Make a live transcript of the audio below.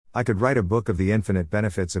I could write a book of the infinite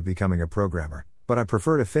benefits of becoming a programmer, but I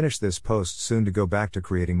prefer to finish this post soon to go back to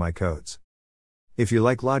creating my codes. If you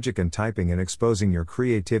like logic and typing and exposing your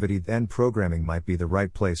creativity, then programming might be the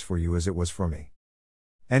right place for you, as it was for me.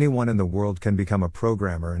 Anyone in the world can become a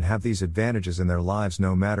programmer and have these advantages in their lives,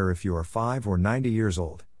 no matter if you are 5 or 90 years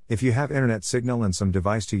old. If you have internet signal and some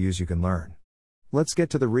device to use, you can learn. Let's get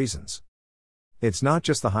to the reasons. It's not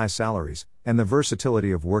just the high salaries and the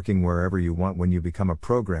versatility of working wherever you want. When you become a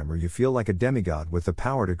programmer, you feel like a demigod with the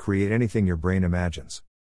power to create anything your brain imagines.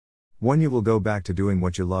 One, you will go back to doing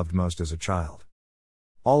what you loved most as a child.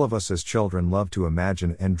 All of us as children love to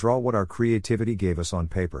imagine and draw what our creativity gave us on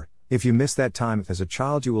paper. If you miss that time as a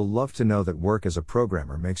child, you will love to know that work as a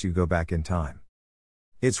programmer makes you go back in time.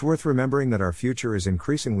 It's worth remembering that our future is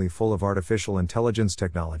increasingly full of artificial intelligence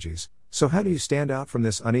technologies, so how do you stand out from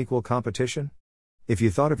this unequal competition? If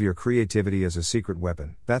you thought of your creativity as a secret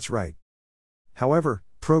weapon, that's right. However,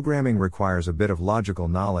 programming requires a bit of logical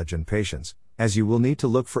knowledge and patience, as you will need to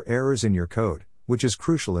look for errors in your code, which is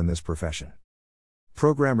crucial in this profession.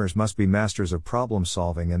 Programmers must be masters of problem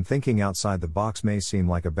solving, and thinking outside the box may seem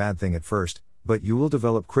like a bad thing at first, but you will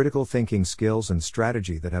develop critical thinking skills and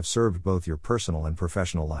strategy that have served both your personal and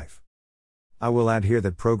professional life. I will add here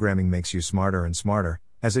that programming makes you smarter and smarter,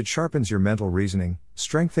 as it sharpens your mental reasoning,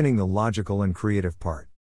 strengthening the logical and creative part.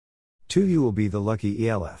 2. You will be the lucky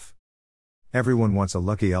ELF. Everyone wants a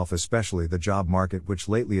lucky elf, especially the job market, which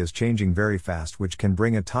lately is changing very fast, which can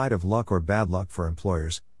bring a tide of luck or bad luck for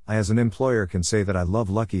employers. I as an employer can say that I love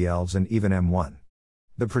lucky elves and even am one.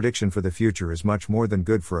 The prediction for the future is much more than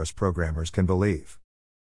good for us programmers can believe.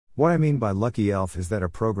 What I mean by lucky elf is that a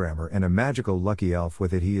programmer and a magical lucky elf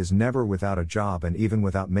with it, he is never without a job, and even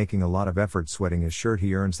without making a lot of effort sweating his shirt,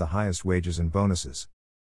 he earns the highest wages and bonuses.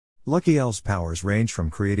 Lucky elf's powers range from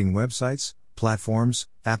creating websites, platforms,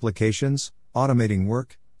 applications, automating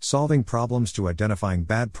work, solving problems, to identifying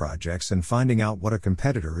bad projects and finding out what a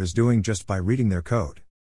competitor is doing just by reading their code.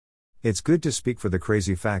 It's good to speak for the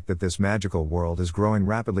crazy fact that this magical world is growing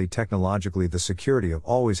rapidly technologically. The security of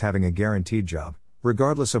always having a guaranteed job,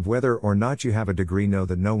 regardless of whether or not you have a degree. Know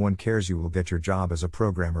that no one cares, you will get your job as a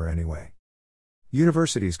programmer anyway.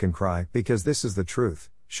 Universities can cry, because this is the truth.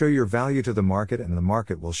 Show your value to the market, and the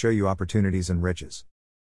market will show you opportunities and riches.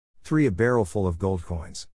 3. A barrel full of gold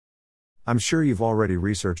coins. I'm sure you've already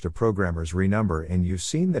researched a programmer's number, and you've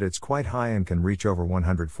seen that it's quite high and can reach over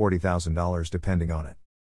 $140,000 depending on it.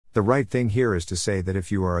 The right thing here is to say that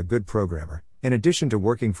if you are a good programmer, in addition to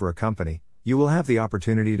working for a company, you will have the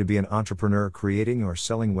opportunity to be an entrepreneur, creating or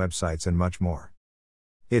selling websites and much more.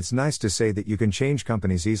 It's nice to say that you can change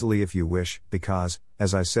companies easily if you wish, because,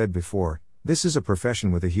 as I said before, this is a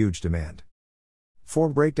profession with a huge demand. 4.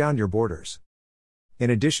 Break down your borders. In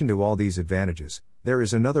addition to all these advantages, there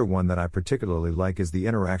is another one that I particularly like, is the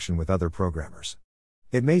interaction with other programmers.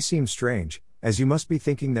 It may seem strange, as you must be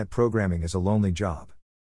thinking that programming is a lonely job.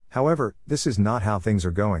 However, this is not how things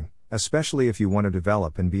are going, especially if you want to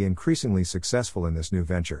develop and be increasingly successful in this new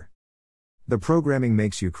venture. The programming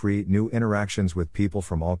makes you create new interactions with people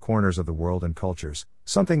from all corners of the world and cultures,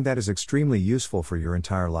 something that is extremely useful for your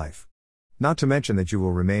entire life. Not to mention that you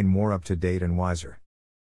will remain more up to date and wiser.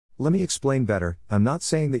 Let me explain better. I'm not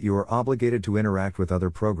saying that you are obligated to interact with other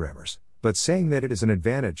programmers, but saying that it is an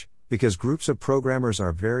advantage, because groups of programmers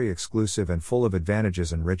are very exclusive and full of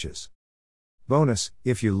advantages and riches. Bonus,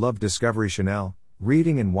 if you love Discovery Channel,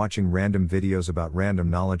 reading and watching random videos about random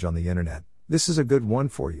knowledge on the internet, this is a good one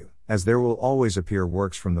for you, as there will always appear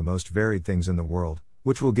works from the most varied things in the world,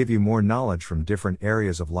 which will give you more knowledge from different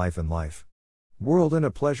areas of life and life. World, and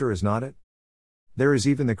a pleasure, is not it? There is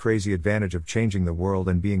even the crazy advantage of changing the world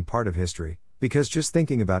and being part of history, because just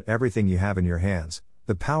thinking about everything you have in your hands,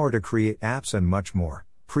 the power to create apps and much more,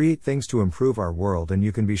 create things to improve our world, and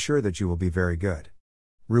you can be sure that you will be very good.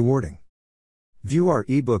 Rewarding. View our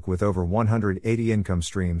ebook with over 180 income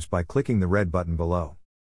streams by clicking the red button below.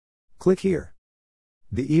 Click here.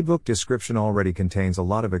 The ebook description already contains a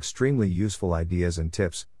lot of extremely useful ideas and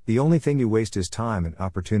tips. The only thing you waste is time and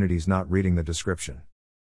opportunities not reading the description.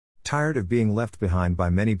 Tired of being left behind by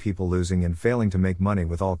many people, losing and failing to make money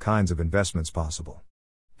with all kinds of investments possible?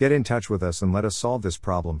 Get in touch with us and let us solve this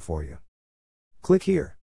problem for you. Click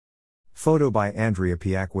here. Photo by Andrea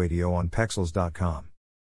Piacquadio on Pexels.com.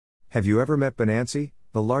 Have you ever met Binance,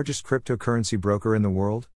 the largest cryptocurrency broker in the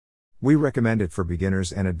world? We recommend it for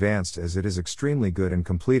beginners and advanced, as it is extremely good and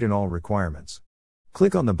complete in all requirements.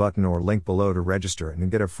 Click on the button or link below to register and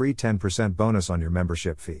get a free 10% bonus on your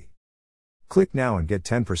membership fee. Click now and get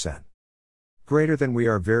 10% greater than. We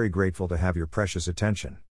are very grateful to have your precious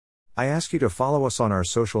attention. I ask you to follow us on our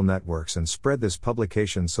social networks and spread this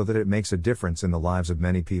publication so that it makes a difference in the lives of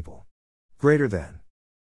many people. Greater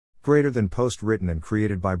than post written and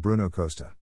created by Bruno Costa.